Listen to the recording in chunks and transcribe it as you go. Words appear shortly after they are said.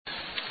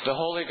The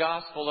Holy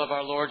Gospel of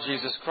our Lord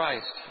Jesus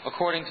Christ,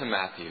 according to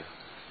Matthew.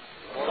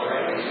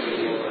 Glory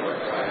to you,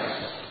 Lord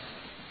Christ.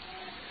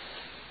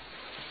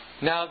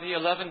 Now the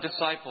 11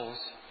 disciples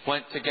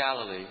went to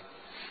Galilee,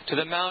 to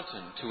the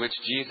mountain to which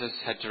Jesus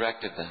had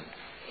directed them.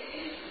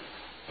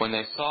 When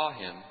they saw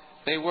him,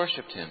 they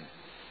worshipped him,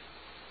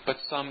 but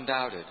some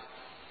doubted.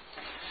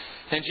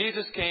 And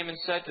Jesus came and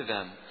said to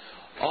them,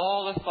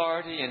 "All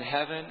authority in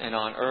heaven and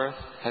on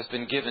earth has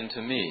been given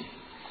to me.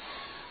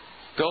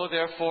 Go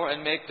therefore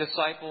and make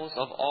disciples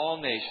of all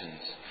nations,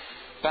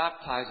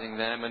 baptizing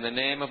them in the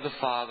name of the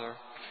Father,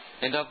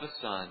 and of the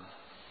Son,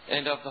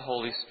 and of the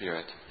Holy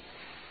Spirit,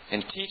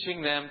 and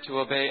teaching them to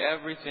obey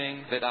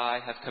everything that I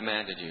have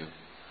commanded you.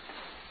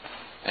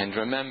 And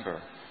remember,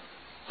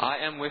 I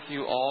am with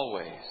you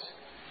always,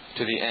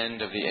 to the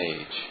end of the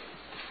age."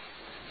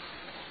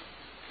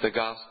 The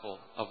Gospel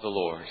of the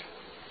Lord.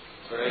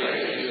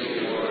 Praise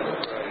to you,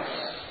 Lord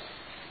Christ.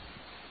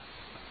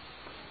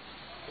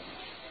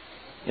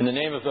 In the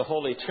name of the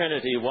Holy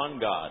Trinity, one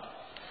God.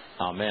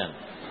 Amen.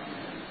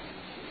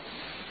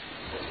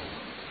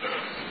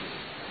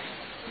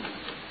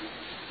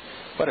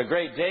 What a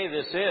great day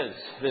this is,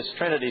 this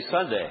Trinity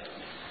Sunday.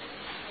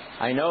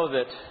 I know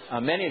that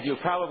many of you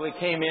probably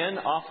came in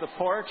off the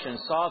porch and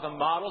saw the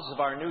models of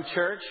our new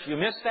church. You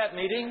missed that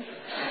meeting?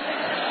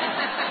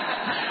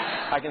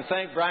 I can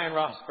thank Brian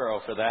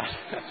Rossborough for that.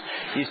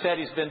 He said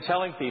he's been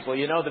telling people,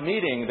 the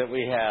meeting that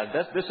we had,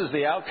 this is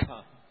the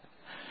outcome.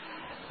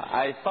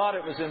 I thought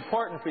it was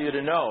important for you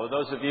to know,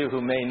 those of you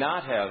who may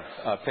not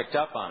have picked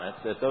up on it,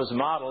 that those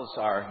models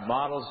are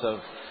models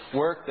of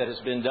work that has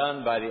been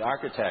done by the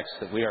architects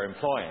that we are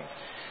employing,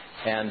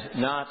 and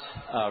not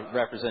a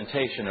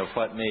representation of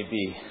what may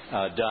be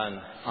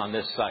done on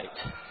this site,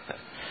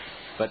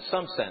 but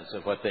some sense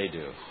of what they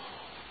do.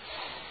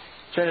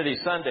 Trinity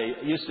Sunday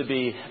used to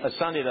be a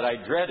Sunday that I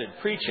dreaded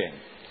preaching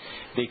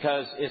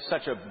because it's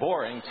such a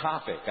boring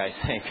topic, I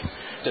think,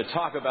 to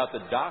talk about the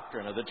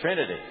doctrine of the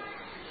Trinity.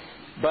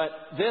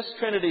 But this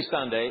Trinity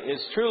Sunday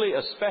is truly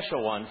a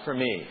special one for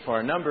me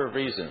for a number of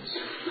reasons.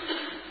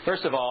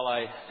 First of all,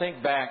 I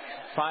think back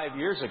 5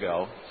 years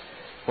ago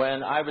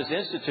when I was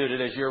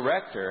instituted as your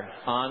rector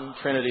on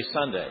Trinity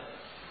Sunday.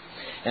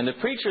 And the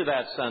preacher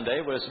that Sunday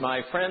was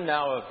my friend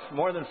now of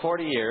more than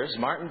 40 years,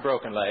 Martin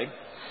Brokenleg.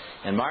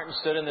 And Martin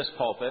stood in this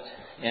pulpit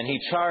and he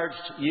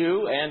charged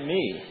you and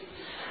me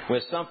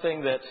with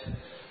something that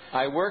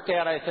I work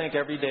at, I think,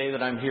 every day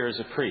that I'm here as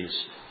a priest.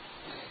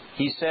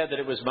 He said that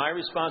it was my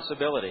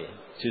responsibility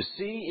to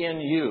see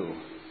in you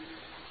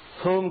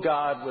whom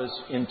God was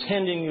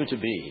intending you to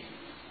be.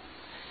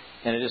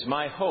 And it is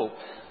my hope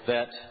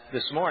that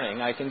this morning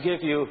I can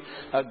give you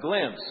a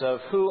glimpse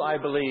of who I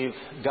believe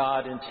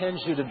God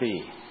intends you to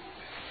be.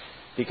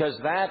 Because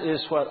that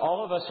is what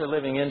all of us are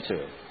living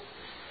into.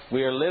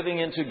 We are living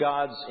into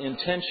God's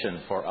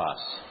intention for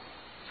us.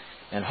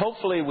 And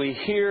hopefully we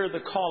hear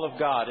the call of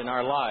God in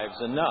our lives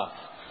enough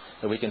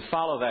that we can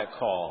follow that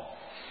call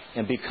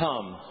and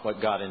become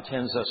what God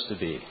intends us to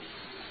be.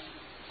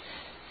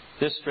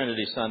 This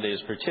Trinity Sunday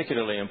is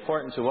particularly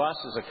important to us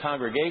as a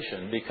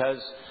congregation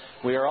because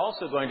we are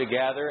also going to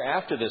gather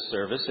after this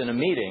service in a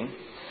meeting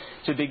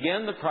to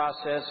begin the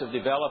process of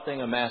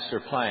developing a master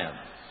plan.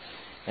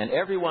 And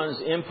everyone's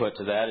input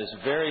to that is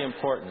very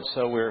important,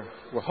 so we're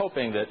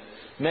hoping that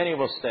many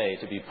will stay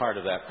to be part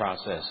of that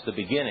process, the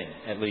beginning,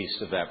 at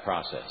least, of that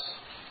process.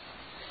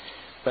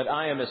 But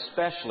I am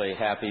especially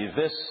happy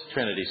this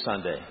Trinity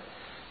Sunday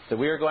that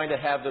we are going to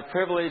have the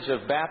privilege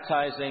of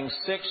baptizing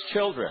 6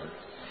 children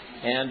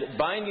and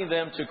binding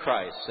them to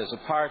Christ as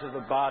a part of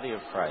the body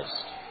of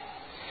Christ.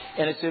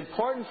 And it's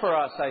important for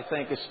us, I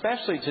think,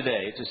 especially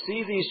today, to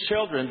see these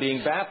children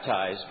being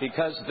baptized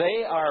because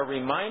they are a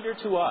reminder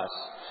to us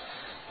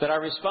that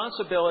our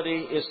responsibility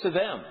is to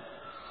them,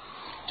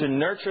 to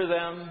nurture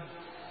them,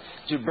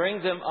 to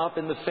bring them up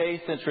in the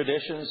faith and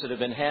traditions that have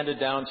been handed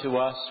down to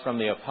us from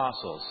the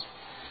apostles.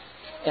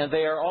 And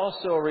they are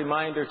also a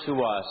reminder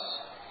to us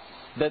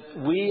that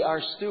we are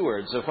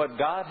stewards of what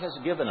God has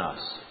given us,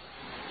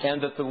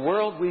 and that the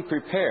world we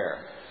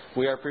prepare,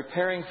 we are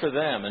preparing for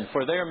them and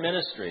for their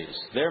ministries,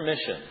 their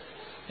mission,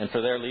 and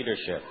for their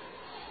leadership.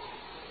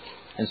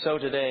 And so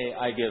today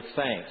I give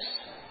thanks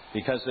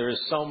because there is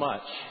so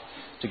much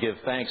to give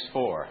thanks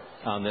for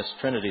on this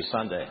Trinity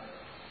Sunday.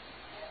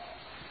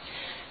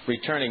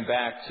 Returning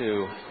back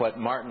to what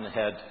Martin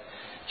had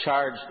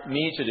charged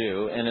me to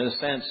do, and in a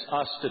sense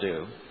us to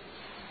do,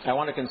 I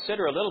want to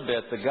consider a little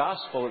bit the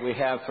gospel that we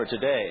have for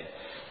today.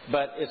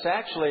 But it's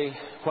actually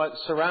what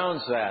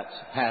surrounds that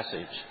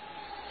passage.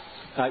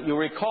 You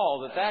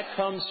recall that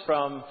comes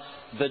from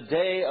the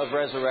day of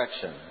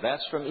resurrection.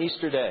 That's from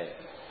Easter Day.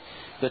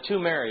 The 2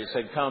 Marys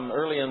had come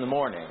early in the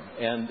morning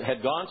and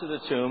had gone to the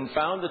tomb,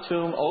 found the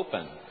tomb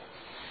open.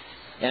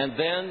 And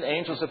then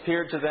angels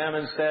appeared to them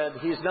and said,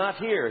 "He's not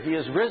here, he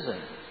is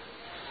risen."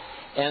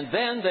 And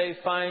then they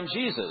find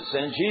Jesus,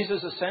 and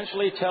Jesus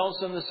essentially tells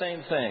them the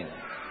same thing.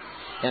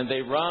 And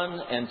they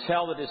run and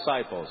tell the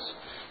disciples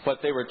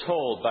what they were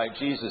told by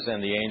Jesus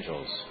and the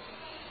angels.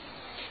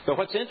 But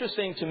what's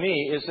interesting to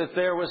me is that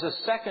there was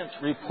a second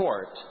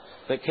report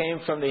that came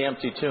from the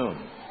empty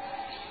tomb.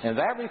 And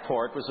that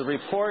report was the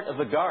report of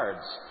the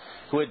guards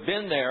who had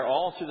been there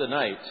all through the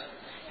night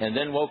and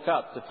then woke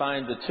up to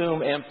find the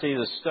tomb empty,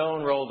 the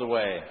stone rolled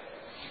away.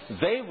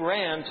 They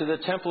ran to the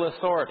temple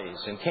authorities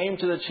and came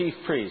to the chief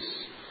priests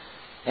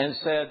and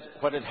said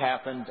what had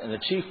happened. And the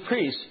chief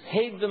priests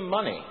paid them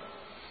money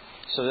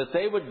so that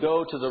they would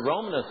go to the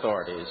Roman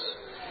authorities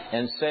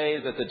and say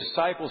that the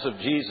disciples of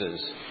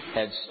Jesus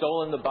had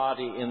stolen the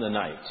body in the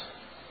night.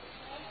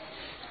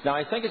 Now,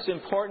 I think it's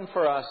important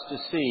for us to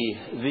see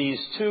these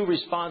two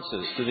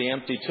responses to the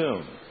empty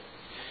tomb,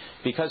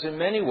 because in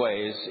many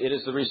ways it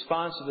is the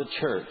response of the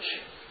church,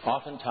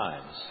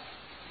 oftentimes.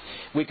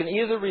 We can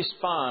either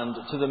respond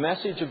to the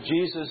message of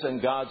Jesus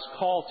and God's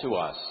call to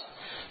us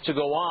to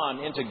go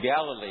on into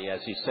Galilee,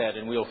 as he said,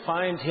 and we'll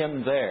find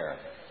him there.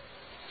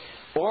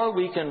 Or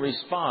we can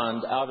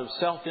respond out of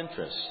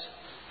self-interest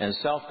and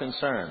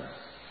self-concern,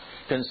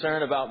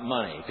 concern about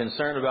money,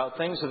 concern about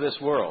things of this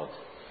world,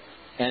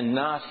 and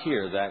not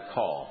hear that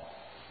call.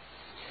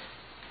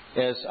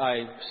 As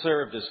I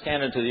served as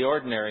canon to the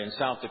ordinary in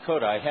South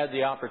Dakota, I had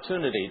the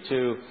opportunity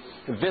to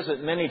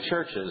visit many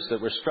churches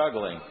that were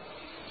struggling.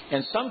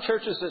 And some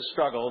churches that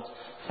struggled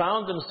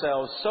found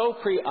themselves so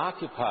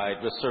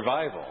preoccupied with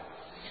survival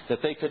that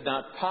they could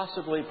not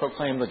possibly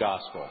proclaim the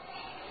gospel.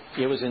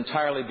 It was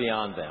entirely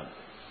beyond them.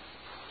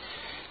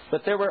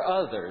 But there were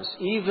others,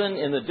 even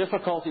in the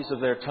difficulties of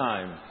their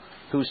time,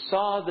 who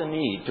saw the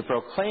need to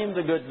proclaim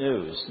the good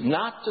news,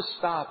 not to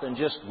stop and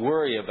just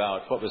worry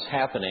about what was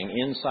happening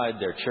inside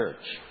their church,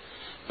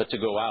 but to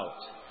go out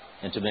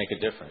and to make a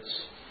difference.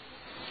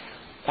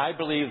 I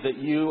believe that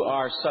you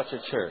are such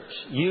a church.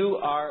 You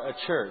are a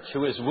church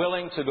who is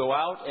willing to go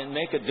out and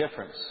make a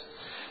difference.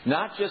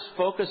 Not just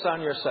focus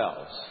on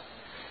yourselves.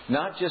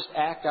 Not just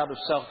act out of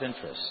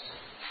self-interest.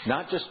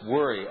 Not just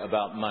worry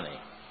about money.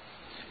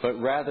 But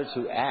rather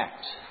to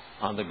act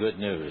on the good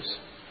news.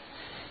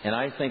 And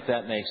I think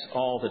that makes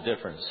all the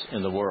difference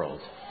in the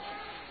world.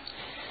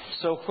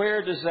 So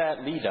where does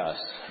that lead us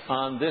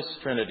on this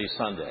Trinity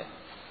Sunday?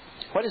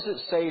 What does it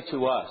say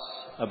to us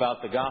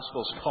about the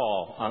gospel's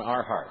call on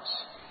our hearts?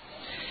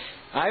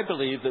 I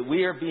believe that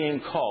we are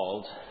being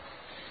called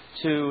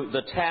to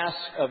the task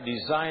of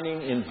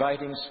designing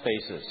inviting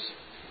spaces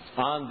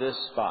on this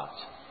spot.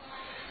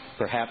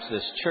 Perhaps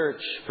this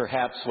church,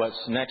 perhaps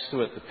what's next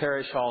to it, the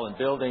parish hall and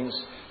buildings,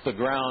 the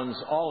grounds,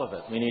 all of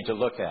it we need to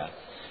look at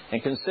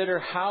and consider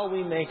how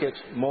we make it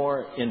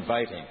more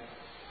inviting.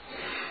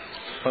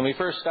 When we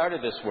first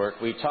started this work,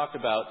 we talked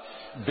about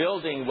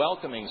building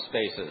welcoming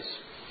spaces.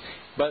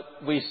 But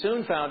we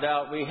soon found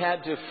out we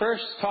had to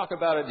first talk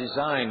about a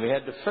design. We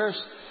had to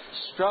first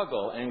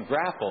struggle and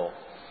grapple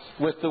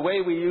with the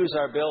way we use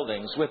our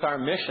buildings, with our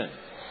mission,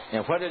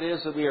 and what it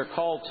is that we are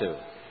called to.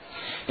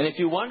 And if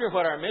you wonder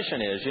what our mission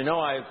is, you know,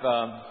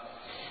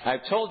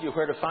 I've told you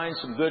where to find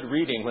some good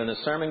reading when the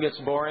sermon gets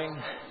boring.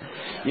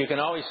 You can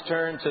always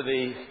turn to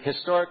the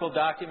historical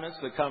documents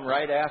that come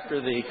right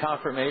after the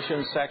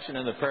confirmation section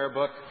in the prayer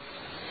book.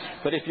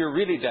 But if you're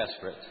really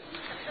desperate,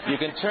 you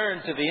can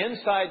turn to the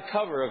inside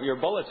cover of your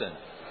bulletin.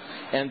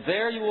 And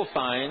there you will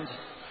find,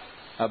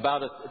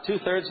 about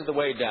 2/3 of the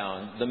way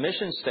down, the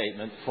mission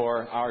statement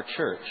for our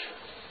church.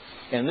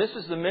 And this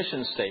is the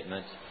mission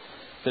statement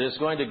that is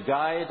going to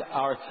guide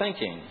our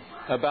thinking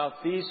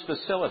about these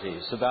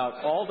facilities,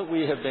 about all that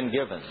we have been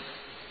given,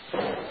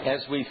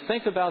 as we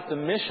think about the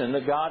mission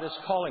that God is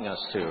calling us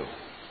to.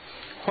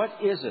 What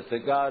is it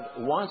that God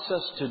wants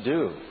us to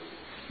do?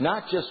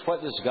 Not just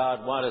what does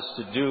God want us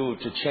to do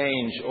to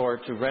change or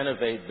to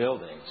renovate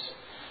buildings,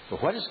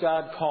 but what is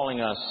God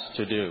calling us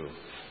to do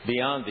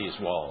beyond these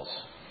walls?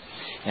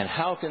 And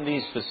how can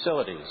these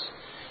facilities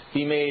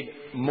be made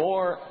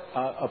more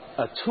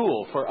a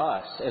tool for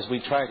us as we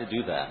try to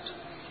do that?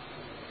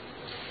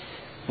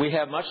 We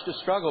have much to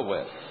struggle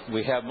with.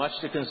 We have much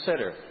to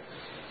consider.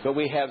 But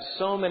we have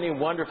so many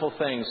wonderful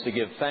things to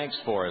give thanks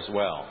for as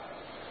well.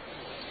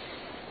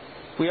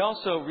 We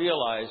also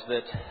realized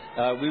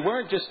that we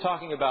weren't just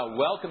talking about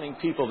welcoming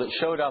people that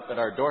showed up at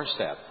our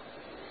doorstep.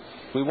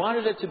 We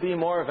wanted it to be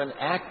more of an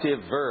active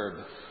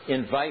verb,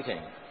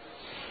 inviting.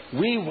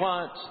 We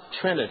want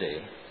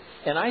Trinity,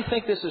 and I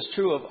think this is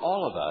true of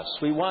all of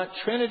us. We want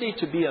Trinity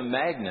to be a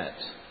magnet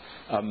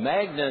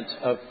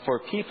for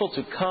people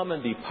to come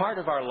and be part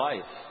of our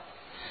life,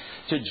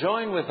 to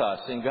join with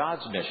us in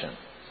God's mission,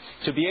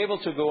 to be able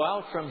to go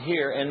out from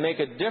here and make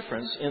a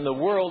difference in the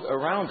world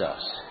around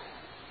us.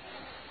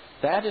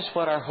 That is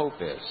what our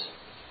hope is,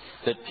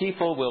 that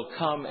people will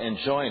come and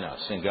join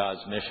us in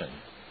God's mission.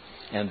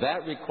 And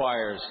that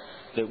requires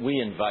that we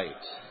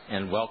invite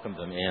and welcome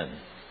them in.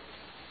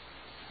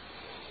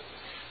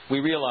 We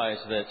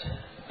realized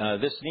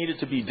that this needed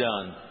to be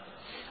done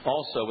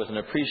also with an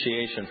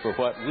appreciation for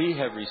what we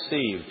have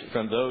received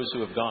from those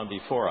who have gone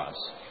before us.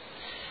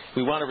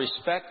 We want to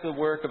respect the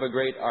work of a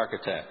great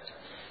architect,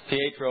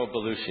 Pietro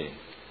Bellusci.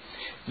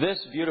 This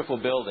beautiful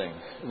building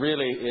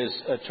really is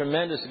a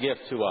tremendous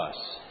gift to us.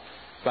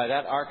 by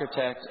that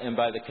architect and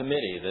by the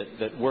committee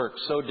that worked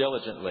so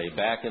diligently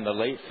back in the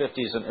late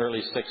 50s and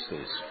early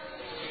 60s.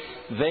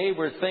 They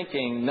were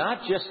thinking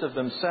not just of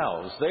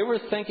themselves, they were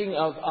thinking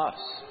of us.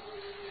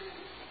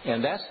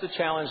 And that's the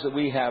challenge that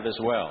we have as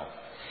well.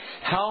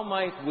 How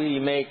might we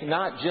make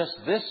not just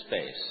this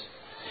space,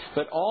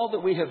 but all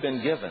that we have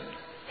been given,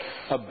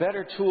 a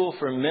better tool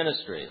for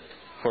ministry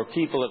for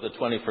people of the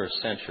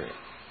 21st century?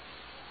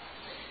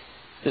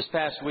 This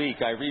past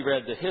week, I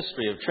reread the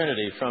history of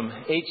Trinity from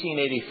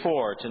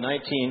 1884 to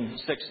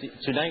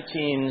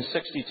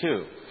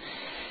 1962.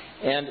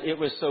 And it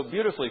was so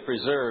beautifully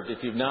preserved.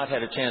 If you've not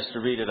had a chance to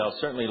read it, I'll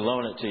certainly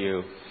loan it to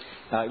you.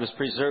 It was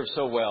preserved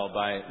so well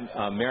by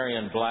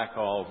Marion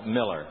Blackall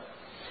Miller.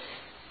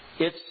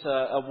 It's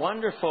a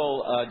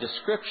wonderful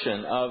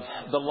description of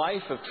the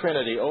life of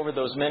Trinity over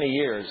those many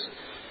years.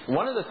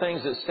 One of the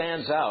things that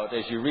stands out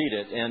as you read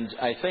it, and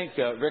I think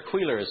Rick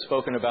Wheeler has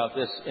spoken about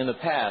this in the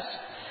past,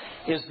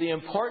 is the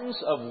importance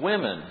of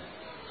women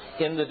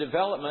in the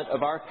development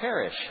of our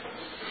parish.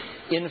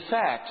 In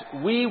fact,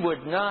 we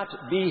would not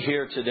be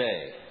here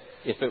today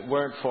if it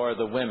weren't for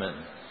the women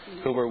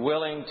who were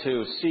willing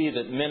to see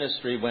that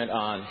ministry went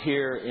on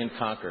here in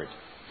Concord.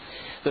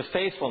 The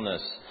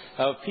faithfulness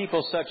of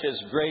people such as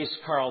Grace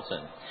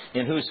Carlton,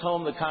 in whose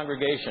home the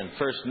congregation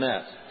first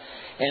met,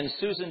 and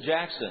Susan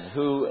Jackson,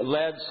 who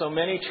led so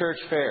many church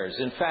fairs.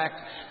 In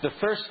fact, the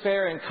first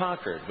fair in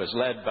Concord was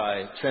led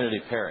by Trinity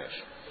Parish,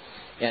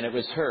 and it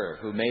was her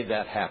who made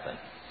that happen.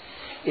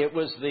 It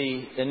was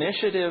the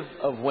initiative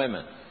of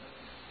women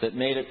that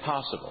made it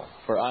possible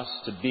for us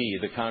to be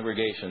the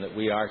congregation that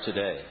we are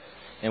today.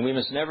 And we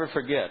must never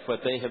forget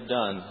what they have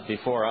done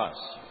before us.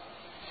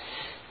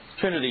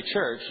 Trinity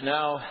Church,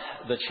 now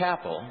the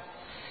chapel,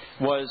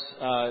 was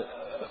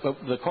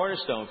the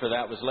cornerstone for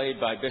that was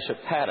laid by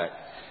Bishop Paddock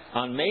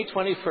on May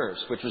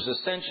 21st, which was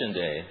Ascension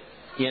Day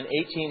in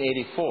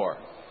 1884.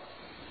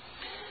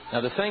 Now,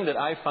 the thing that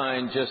I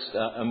find just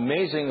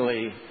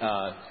amazingly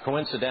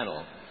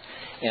coincidental,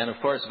 and of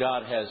course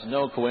God has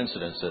no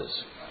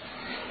coincidences,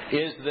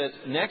 is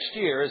that next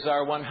year is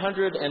our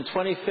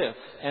 125th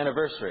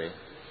anniversary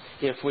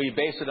if we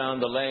base it on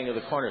the laying of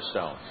the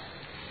cornerstone.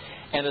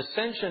 And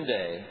Ascension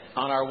Day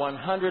on our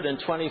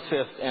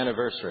 125th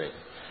anniversary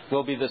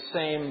will be the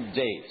same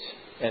date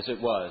as it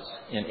was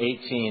in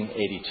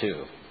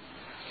 1882.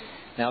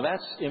 Now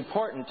that's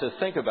important to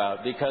think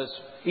about because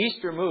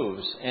Easter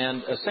moves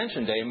and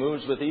Ascension Day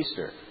moves with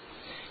Easter.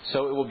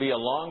 So it will be a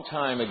long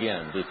time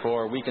again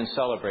before we can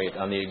celebrate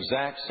on the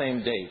exact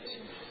same date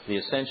the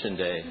Ascension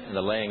Day and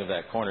the laying of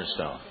that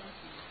cornerstone.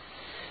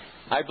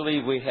 I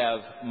believe we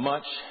have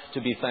much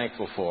to be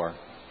thankful for.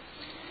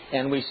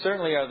 And we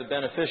certainly are the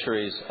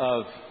beneficiaries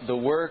of the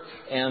work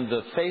and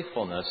the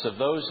faithfulness of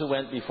those who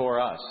went before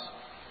us.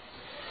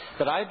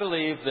 But I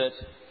believe that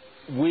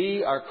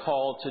we are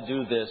called to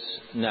do this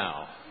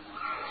now.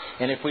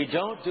 And if we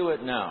don't do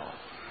it now,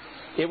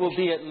 it will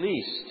be at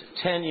least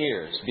 10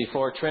 years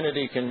before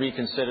Trinity can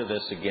reconsider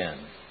this again.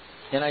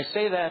 And I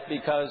say that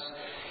because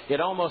it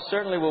almost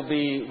certainly will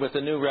be with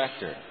a new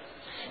rector.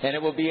 And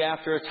it will be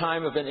after a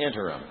time of an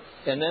interim.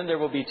 And then there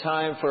will be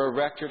time for a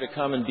rector to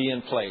come and be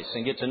in place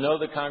and get to know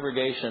the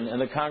congregation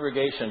and the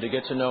congregation to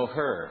get to know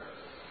her.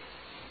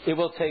 It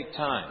will take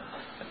time.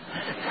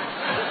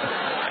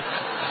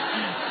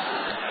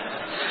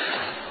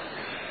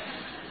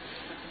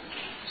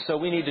 So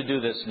we need to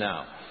do this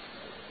now.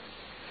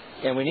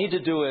 And we need to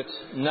do it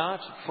not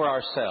for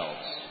ourselves,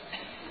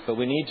 but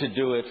we need to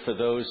do it for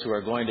those who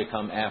are going to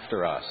come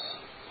after us.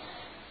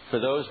 For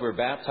those we're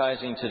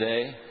baptizing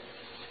today,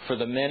 for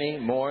the many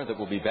more that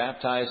will be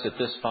baptized at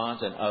this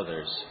font and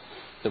others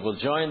that will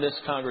join this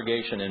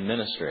congregation in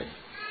ministry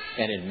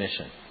and in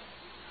mission.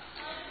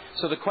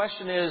 So the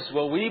question is,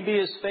 will we be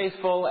as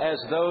faithful as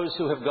those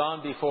who have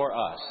gone before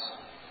us?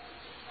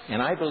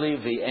 And I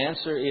believe the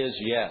answer is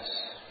yes.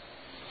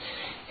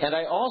 And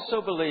I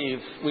also believe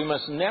we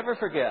must never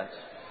forget,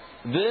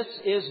 this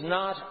is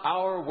not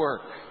our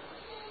work.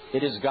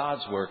 It is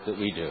God's work that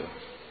we do.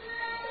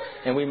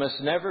 And we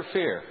must never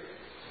fear,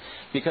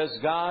 because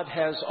God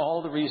has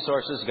all the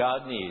resources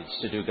God needs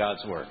to do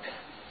God's work.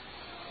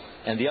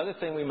 And the other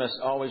thing we must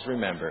always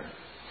remember,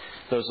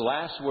 those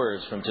last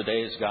words from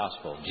today's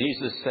gospel.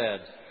 Jesus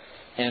said,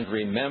 "And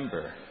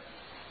remember,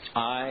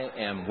 I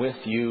am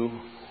with you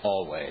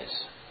always."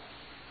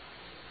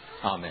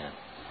 Amen.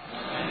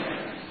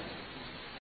 Amen.